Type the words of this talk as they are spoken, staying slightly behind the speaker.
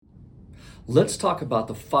Let's talk about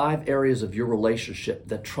the 5 areas of your relationship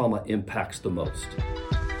that trauma impacts the most.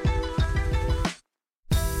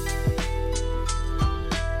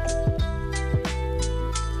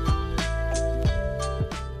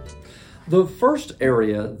 The first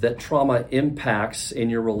area that trauma impacts in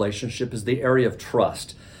your relationship is the area of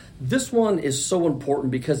trust. This one is so important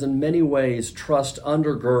because in many ways, trust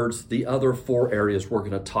undergirds the other 4 areas we're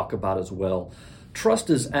going to talk about as well. Trust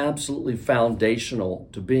is absolutely foundational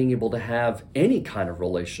to being able to have any kind of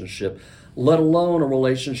relationship, let alone a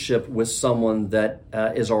relationship with someone that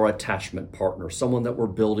is our attachment partner, someone that we're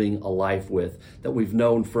building a life with, that we've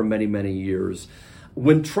known for many, many years.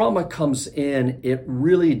 When trauma comes in, it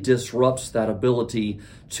really disrupts that ability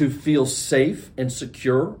to feel safe and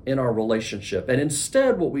secure in our relationship. And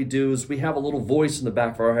instead, what we do is we have a little voice in the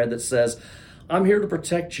back of our head that says, I'm here to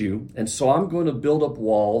protect you, and so I'm going to build up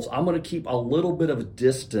walls. I'm going to keep a little bit of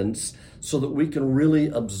distance so that we can really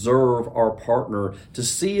observe our partner to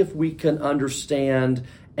see if we can understand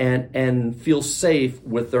and feel safe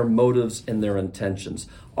with their motives and their intentions.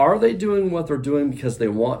 Are they doing what they're doing because they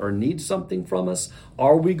want or need something from us?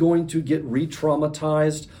 Are we going to get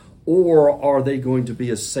re-traumatized? Or are they going to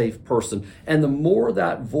be a safe person? And the more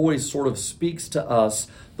that voice sort of speaks to us,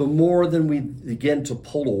 the more then we begin to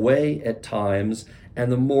pull away at times,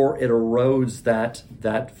 and the more it erodes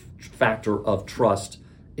that factor of trust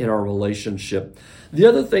in our relationship. The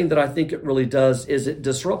other thing that I think it really does is it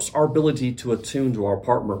disrupts our ability to attune to our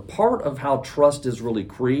partner. Part of how trust is really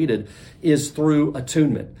created is through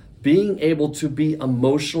attunement, being able to be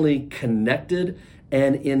emotionally connected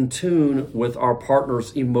and in tune with our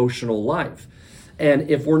partner's emotional life. And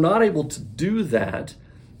if we're not able to do that,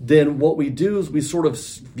 then what we do is we sort of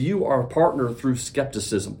view our partner through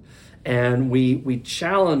skepticism. And we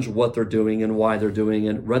challenge what they're doing and why they're doing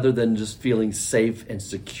it rather than just feeling safe and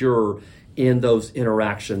secure in those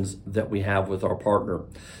interactions that we have with our partner.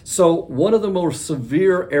 So one of the most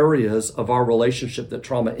severe areas of our relationship that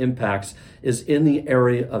trauma impacts is in the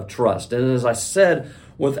area of trust. And as I said,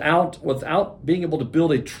 without being able to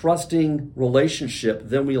build a trusting relationship,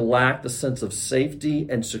 then we lack the sense of safety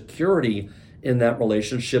and security in that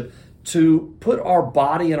relationship to put our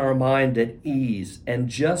body and our mind at ease and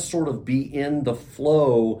just sort of be in the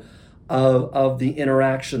flow of the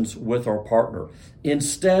interactions with our partner.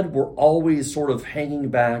 Instead, we're always sort of hanging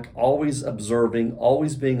back, always observing,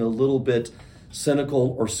 always being a little bit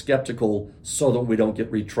cynical or skeptical so that we don't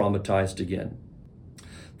get re-traumatized again.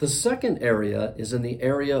 The second area is in the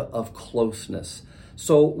area of closeness.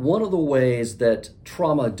 So one of the ways that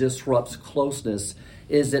trauma disrupts closeness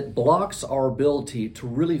is it blocks our ability to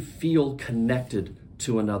really feel connected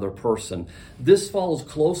to another person. This follows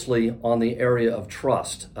closely on the area of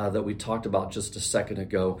trust that we talked about just a second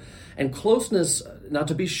ago. And closeness, now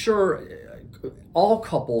to be sure, all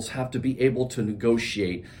couples have to be able to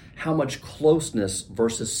negotiate how much closeness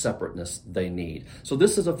versus separateness they need. So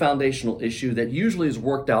this is a foundational issue that usually is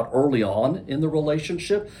worked out early on in the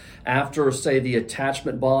relationship after, say, the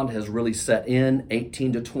attachment bond has really set in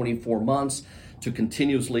 18 to 24 months to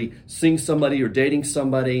continuously seeing somebody or dating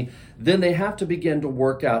somebody. Then they have to begin to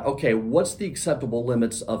work out, okay, what's the acceptable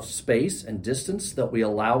limits of space and distance that we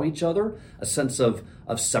allow each other, a sense of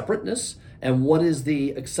separateness, and what is the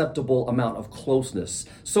acceptable amount of closeness.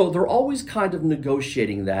 So they're always kind of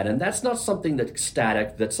negotiating that, and that's not something that's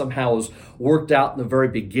static, that somehow is worked out in the very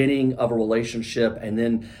beginning of a relationship and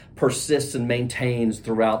then persists and maintains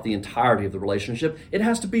throughout the entirety of the relationship. It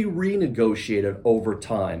has to be renegotiated over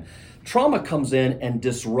time. Trauma comes in and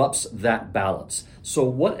disrupts that balance. So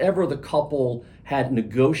whatever the couple had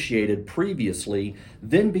negotiated previously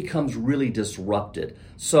then becomes really disrupted.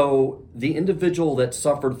 So the individual that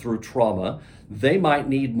suffered through trauma, they might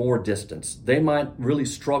need more distance. They might really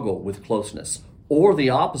struggle with closeness. Or the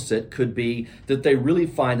opposite could be that they really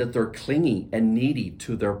find that they're clingy and needy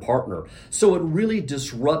to their partner. So it really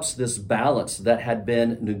disrupts this balance that had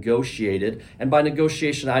been negotiated. And by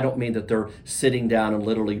negotiation, I don't mean that they're sitting down and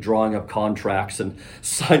literally drawing up contracts and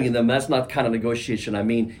signing them. That's not the kind of negotiation I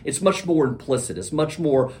mean. It's much more implicit. It's much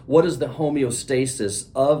more, what is the homeostasis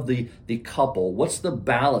of the couple? What's the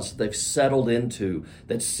balance they've settled into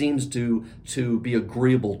that seems to be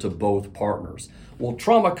agreeable to both partners? Well,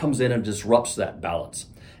 trauma comes in and disrupts that balance.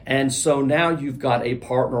 And so now you've got a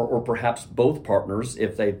partner, or perhaps both partners,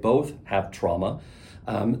 if they both have trauma,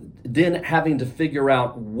 then having to figure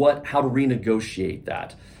out how to renegotiate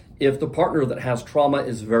that. If the partner that has trauma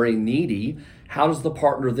is very needy, how does the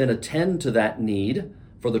partner then attend to that need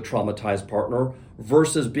for the traumatized partner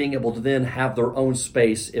versus being able to then have their own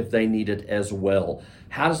space if they need it as well?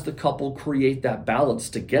 How does the couple create that balance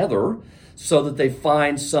together so that they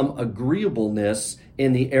find some agreeableness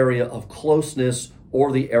in the area of closeness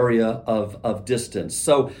or the area of distance.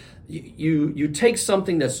 So you take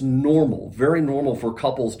something that's normal, very normal for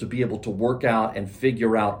couples to be able to work out and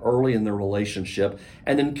figure out early in their relationship,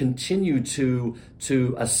 and then continue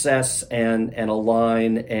to assess and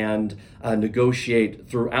align and negotiate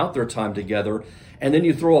throughout their time together. And then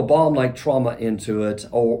you throw a bomb like trauma into it,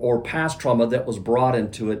 or past trauma that was brought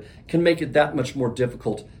into it, can make it that much more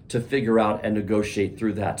difficult to figure out and negotiate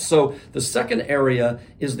through that. So the second area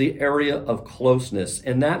is the area of closeness,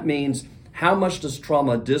 and that means how much does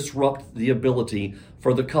trauma disrupt the ability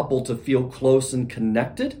for the couple to feel close and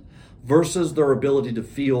connected versus their ability to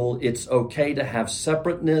feel it's okay to have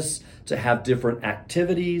separateness, to have different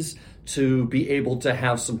activities, to be able to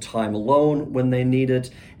have some time alone when they need it,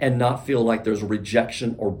 and not feel like there's a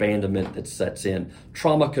rejection or abandonment that sets in.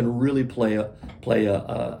 Trauma can really play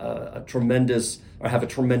a tremendous, or have a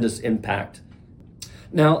tremendous impact.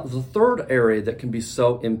 Now, the third area that can be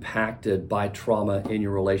so impacted by trauma in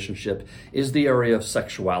your relationship is the area of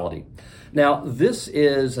sexuality. Now, this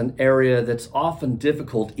is an area that's often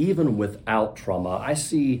difficult even without trauma. I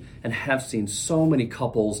see and have seen so many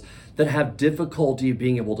couples that have difficulty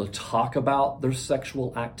being able to talk about their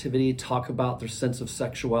sexual activity, talk about their sense of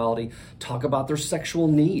sexuality, talk about their sexual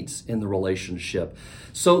needs in the relationship.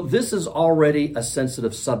 So this is already a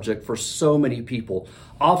sensitive subject for so many people.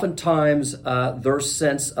 Oftentimes, their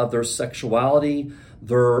sense of their sexuality,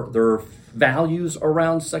 their values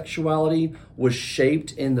around sexuality was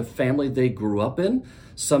shaped in the family they grew up in.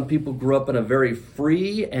 Some people grew up in a very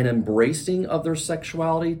free and embracing of their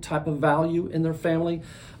sexuality type of value in their family.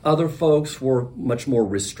 Other folks were much more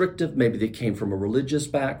restrictive. Maybe they came from a religious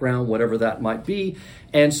background, whatever that might be.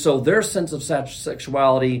 And so their sense of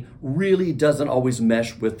sexuality really doesn't always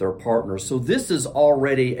mesh with their partner. So this is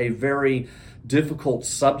already a very difficult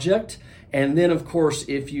subject. And then, of course,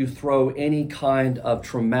 if you throw any kind of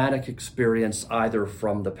traumatic experience, either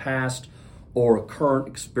from the past or a current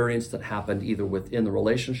experience that happened either within the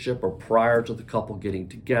relationship or prior to the couple getting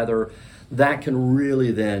together, that can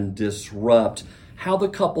really then disrupt how the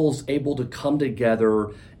couple's able to come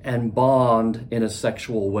together and bond in a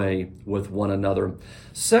sexual way with one another.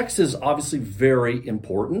 Sex is obviously very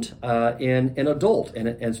important in adult, and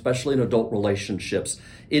especially in adult relationships.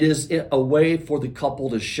 It is a way for the couple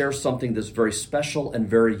to share something that's very special and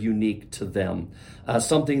very unique to them,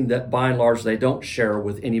 something that by and large they don't share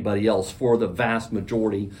with anybody else. For the vast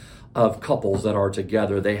majority of couples that are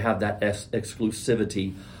together, they have that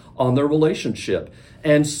exclusivity on their relationship.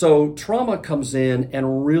 And so trauma comes in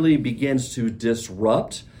and really begins to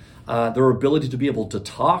disrupt their ability to be able to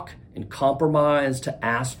talk and compromise, to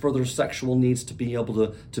ask for their sexual needs to be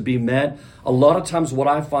able to be met. A lot of times what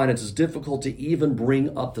I find is it's difficult to even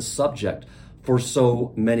bring up the subject for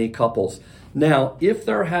so many couples. Now, if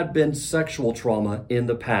there had been sexual trauma in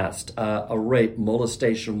the past, a rape,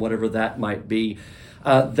 molestation, whatever that might be,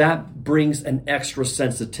 that brings an extra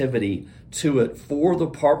sensitivity to it for the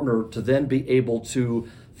partner to then be able to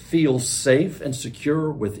feel safe and secure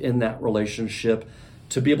within that relationship,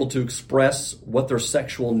 to be able to express what their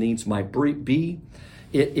sexual needs might be.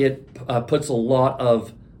 It puts a lot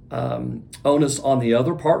of onus on the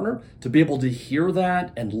other partner to be able to hear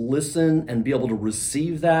that and listen and be able to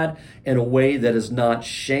receive that in a way that is not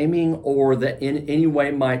shaming or that in any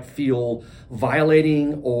way might feel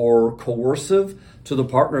violating or coercive to the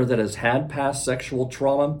partner that has had past sexual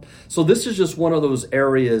trauma. So this is just one of those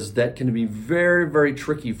areas that can be very, very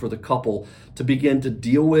tricky for the couple to begin to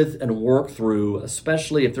deal with and work through,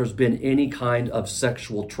 especially if there's been any kind of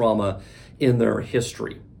sexual trauma in their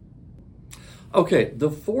history. Okay,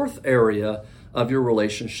 the fourth area of your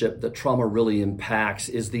relationship that trauma really impacts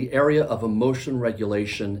is the area of emotion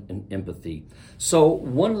regulation and empathy. So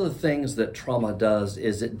one of the things that trauma does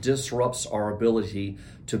is it disrupts our ability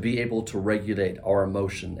to be able to regulate our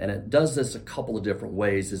emotion. And it does this a couple of different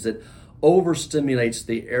ways. Is it overstimulates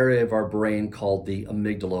the area of our brain called the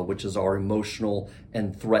amygdala, which is our emotional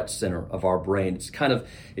and threat center of our brain. It's kind of,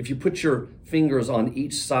 if you put your fingers on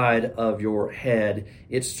each side of your head,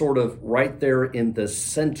 it's sort of right there in the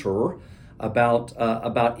center,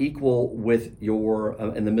 about equal with your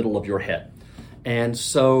in the middle of your head. And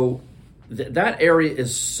so that area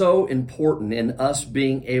is so important in us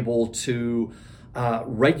being able to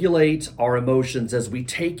regulate our emotions as we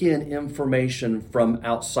take in information from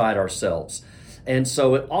outside ourselves. And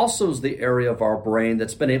so it also is the area of our brain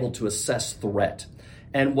that's been able to assess threat.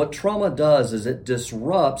 And what trauma does is it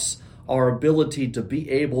disrupts our ability to be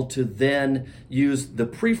able to then use the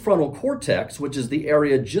prefrontal cortex, which is the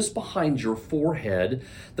area just behind your forehead,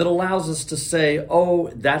 that allows us to say, oh,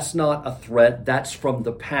 that's not a threat, that's from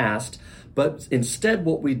the past. but instead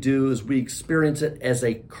what we do is we experience it as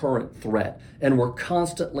a current threat, and we're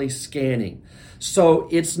constantly scanning. So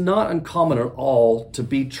it's not uncommon at all to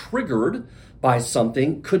be triggered by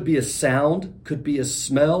something. Could be a sound, could be a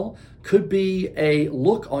smell, could be a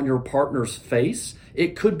look on your partner's face,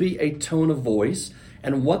 it could be a tone of voice.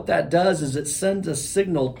 And what that does is it sends a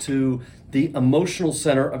signal to the emotional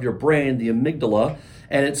center of your brain, the amygdala,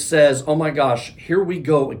 and it says, oh my gosh, here we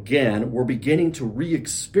go again. We're beginning to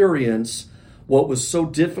re-experience what was so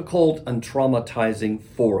difficult and traumatizing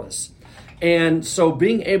for us. And so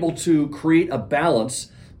being able to create a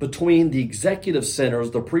balance between the executive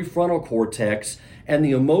centers, the prefrontal cortex, and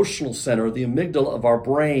the emotional center, the amygdala of our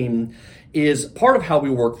brain, is part of how we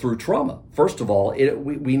work through trauma. First of all,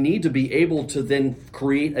 we need to be able to then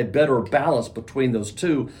create a better balance between those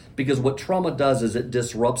two, because what trauma does is it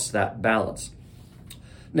disrupts that balance.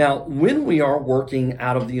 Now, when we are working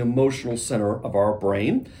out of the emotional center of our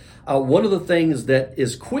brain, one of the things that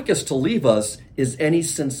is quickest to leave us is any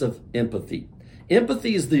sense of empathy.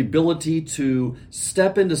 Empathy is the ability to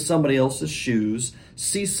step into somebody else's shoes,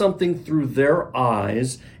 see something through their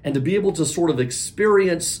eyes, and to be able to sort of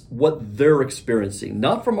experience what they're experiencing,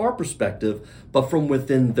 not from our perspective, but from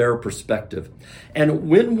within their perspective. And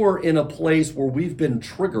when we're in a place where we've been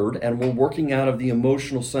triggered and we're working out of the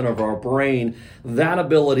emotional center of our brain, that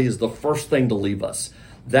ability is the first thing to leave us.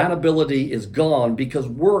 That ability is gone because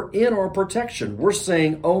we're in our protection. We're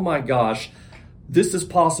saying, oh my gosh, this is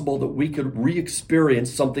possible that we could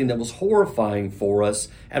re-experience something that was horrifying for us,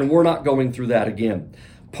 and we're not going through that again.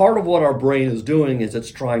 Part of what our brain is doing is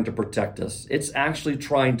it's trying to protect us. It's actually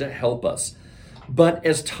trying to help us. But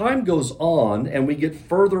as time goes on and we get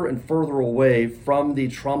further and further away from the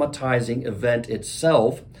traumatizing event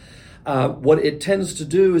itself, what it tends to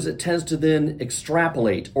do is it tends to then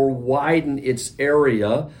extrapolate or widen its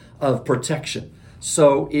area of protection.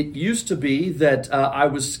 So it used to be that I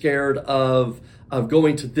was scared of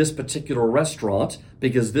going to this particular restaurant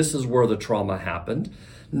because this is where the trauma happened.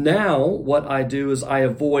 Now what I do is I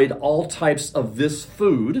avoid all types of this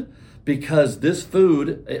food because this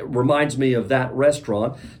food reminds me of that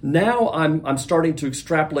restaurant. Now I'm starting to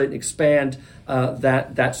extrapolate and expand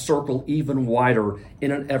that circle even wider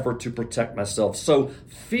in an effort to protect myself. So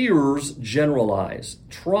fears generalize.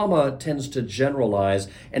 Trauma tends to generalize,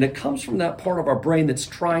 and it comes from that part of our brain that's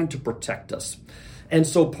trying to protect us. And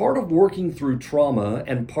so part of working through trauma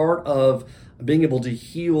and part of being able to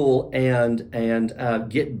heal and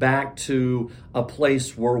get back to a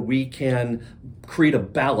place where we can create a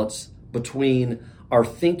balance between our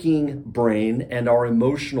thinking brain and our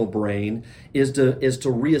emotional brain is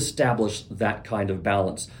to reestablish that kind of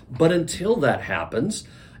balance. But until that happens,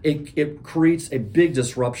 it creates a big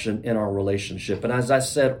disruption in our relationship. And as I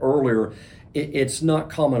said earlier, it's not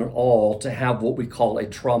common at all to have what we call a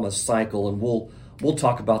trauma cycle, and we'll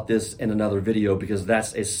talk about this in another video because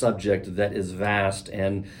that's a subject that is vast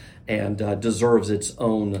and deserves its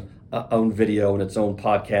own video and its own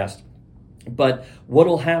podcast. But what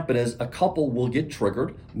will happen is a couple will get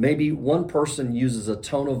triggered. Maybe one person uses a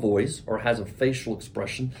tone of voice or has a facial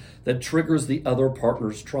expression that triggers the other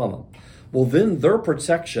partner's trauma. Well, then their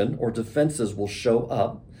protection or defenses will show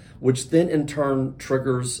up, which then in turn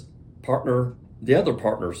triggers the other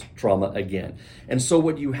partner's trauma again. And so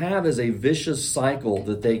what you have is a vicious cycle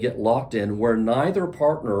that they get locked in where neither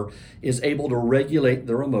partner is able to regulate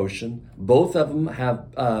their emotion. Both of them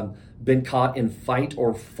have been caught in fight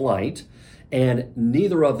or flight, and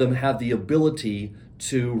neither of them have the ability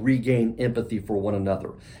to regain empathy for one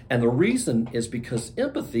another. And the reason is because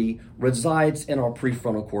empathy resides in our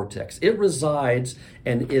prefrontal cortex. It resides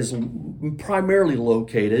and is primarily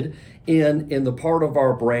located in the part of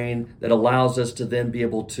our brain that allows us to then be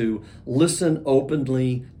able to listen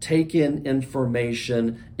openly, take in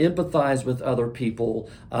information, empathize with other people,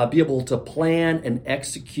 be able to plan and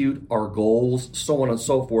execute our goals, so on and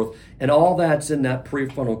so forth. And all that's in that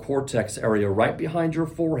prefrontal cortex area right behind your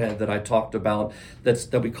forehead that I talked about,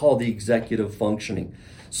 that we call the executive functioning.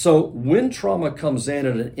 So when trauma comes in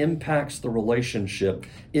and it impacts the relationship,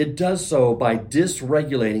 it does so by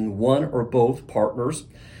dysregulating one or both partners.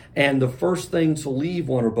 And the first thing to leave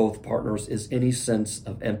one or both partners is any sense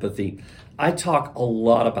of empathy. I talk a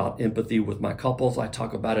lot about empathy with my couples. I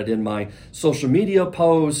talk about it in my social media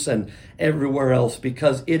posts and everywhere else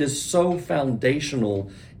because it is so foundational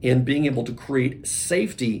in being able to create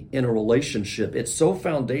safety in a relationship. It's so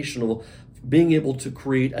foundational being able to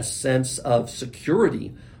create a sense of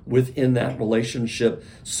security within that relationship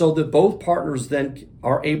so that both partners then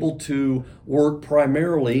are able to work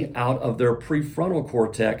primarily out of their prefrontal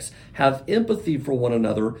cortex, have empathy for one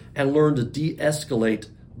another, and learn to de-escalate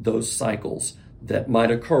those cycles. that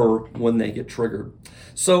might occur when they get triggered.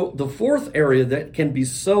 So the fourth area that can be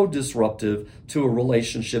so disruptive to a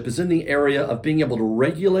relationship is in the area of being able to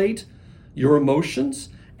regulate your emotions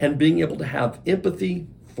and being able to have empathy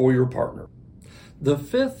for your partner. The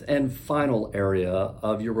fifth and final area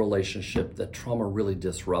of your relationship that trauma really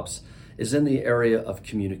disrupts is in the area of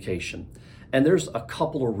communication. And there's a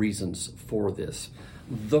couple of reasons for this.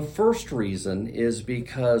 The first reason is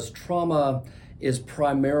because trauma is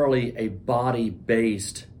primarily a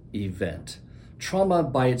body-based event. Trauma,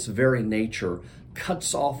 by its very nature,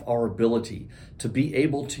 cuts off our ability to be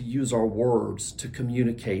able to use our words to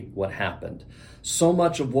communicate what happened. So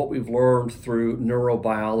much of what we've learned through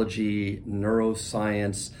neurobiology,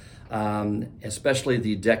 neuroscience, especially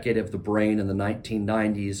the decade of the brain in the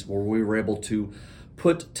 1990s, where we were able to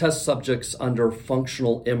put test subjects under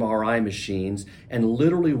functional MRI machines and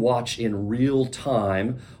literally watch in real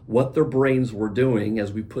time what their brains were doing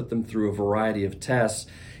as we put them through a variety of tests,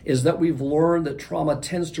 is that we've learned that trauma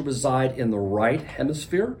tends to reside in the right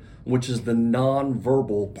hemisphere, which is the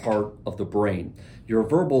nonverbal part of the brain. Your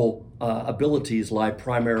verbal abilities lie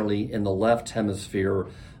primarily in the left hemisphere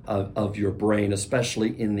of your brain,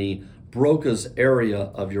 especially in the Broca's area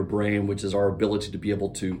of your brain, which is our ability to be able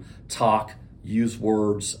to talk, use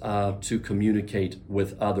words to communicate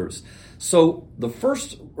with others. So the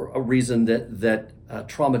first reason that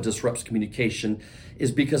trauma disrupts communication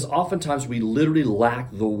is because oftentimes we literally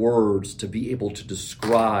lack the words to be able to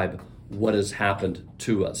describe what has happened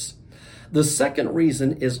to us. The second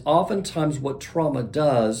reason is oftentimes what trauma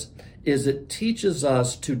does is it teaches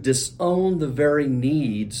us to disown the very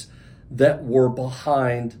needs that were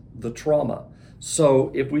behind the trauma.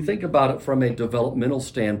 So if we think about it from a developmental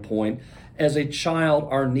standpoint, as a child,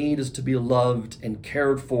 our need is to be loved and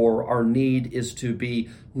cared for. Our need is to be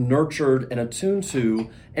nurtured and attuned to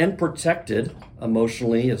and protected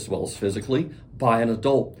emotionally as well as physically by an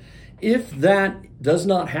adult. If that does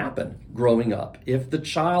not happen growing up, if the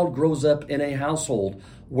child grows up in a household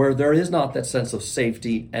where there is not that sense of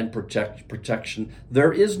safety and protection,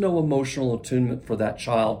 there is no emotional attunement for that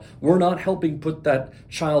child, we're not helping put that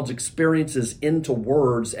child's experiences into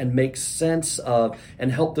words and make sense of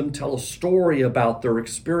and help them tell a story about their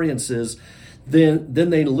experiences, then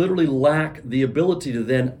they literally lack the ability to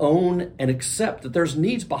then own and accept that there's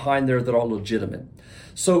needs behind there that are legitimate.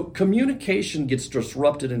 So communication gets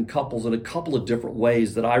disrupted in couples in a couple of different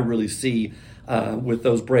ways that I really see with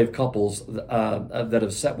those brave couples that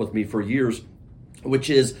have sat with me for years, which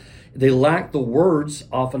is they lack the words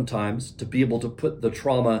oftentimes to be able to put the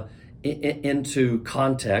trauma into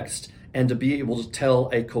context and to be able to tell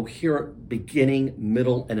a coherent beginning,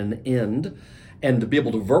 middle, and an end, and to be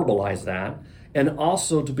able to verbalize that, and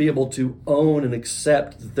also to be able to own and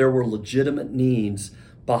accept that there were legitimate needs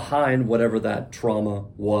behind whatever that trauma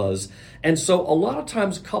was. And so a lot of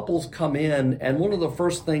times couples come in and one of the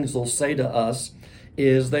first things they'll say to us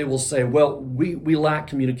is they will say, well, we lack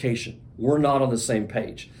communication. We're not on the same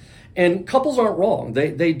page. And couples aren't wrong.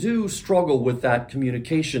 They do struggle with that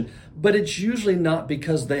communication, but it's usually not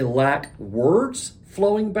because they lack words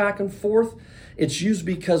flowing back and forth. It's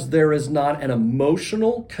usually because there is not an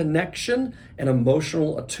emotional connection, an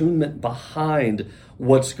emotional attunement behind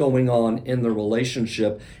what's going on in the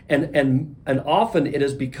relationship. And often it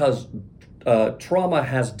is because trauma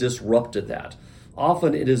has disrupted that.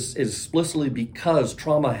 Often it is explicitly because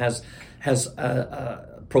trauma has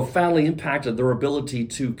profoundly impacted their ability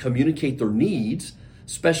to communicate their needs,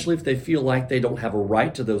 especially if they feel like they don't have a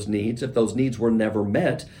right to those needs. If those needs were never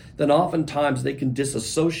met, then oftentimes they can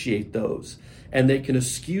disassociate those and they can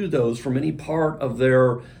eschew those from any part of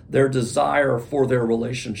their desire for their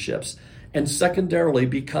relationships. And secondarily,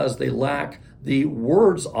 because they lack the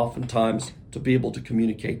words oftentimes to be able to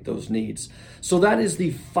communicate those needs. So that is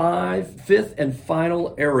the fifth and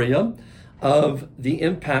final area of the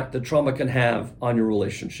impact that trauma can have on your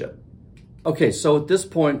relationship. Okay, so at this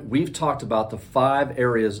point, we've talked about the 5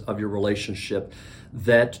 areas of your relationship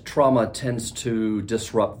that trauma tends to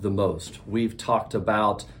disrupt the most. We've talked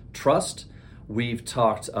about trust, we've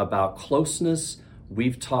talked about closeness,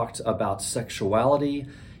 we've talked about sexuality,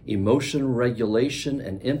 emotion regulation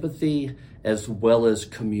and empathy, as well as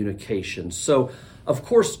communication. So, of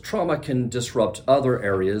course, trauma can disrupt other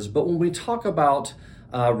areas, but when we talk about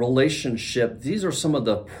relationship, these are some of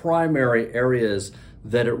the primary areas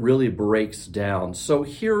that it really breaks down. So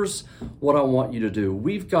here's what I want you to do.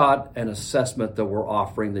 We've got an assessment that we're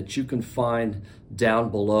offering that you can find down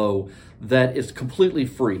below that is completely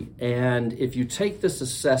free. And if you take this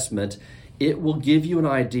assessment, it will give you an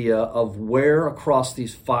idea of where across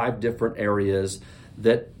these 5 different areas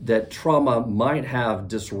that trauma might have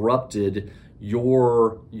disrupted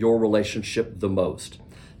your relationship the most.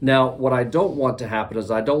 Now, what I don't want to happen is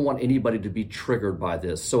I don't want anybody to be triggered by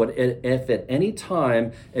this. So if at any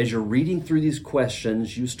time as you're reading through these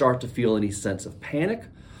questions, you start to feel any sense of panic,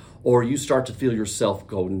 or you start to feel yourself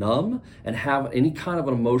go numb and have any kind of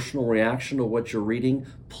an emotional reaction to what you're reading,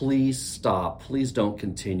 please stop. Please don't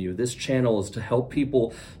continue. This channel is to help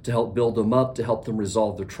people, to help build them up, to help them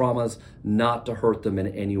resolve their traumas, not to hurt them in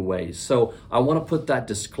any way. So I want to put that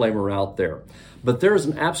disclaimer out there. But there is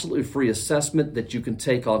an absolutely free assessment that you can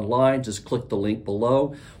take online. Just click the link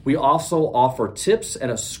below. We also offer tips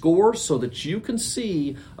and a score so that you can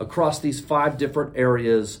see across these 5 different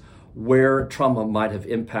areas where trauma might have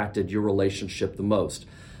impacted your relationship the most.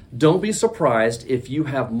 Don't be surprised if you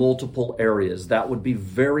have multiple areas. That would be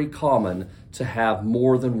very common to have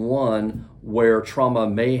more than one where trauma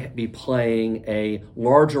may be playing a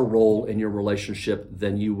larger role in your relationship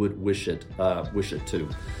than you would wish it to.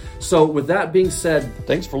 So with that being said,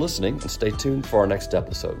 thanks for listening and stay tuned for our next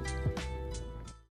episode.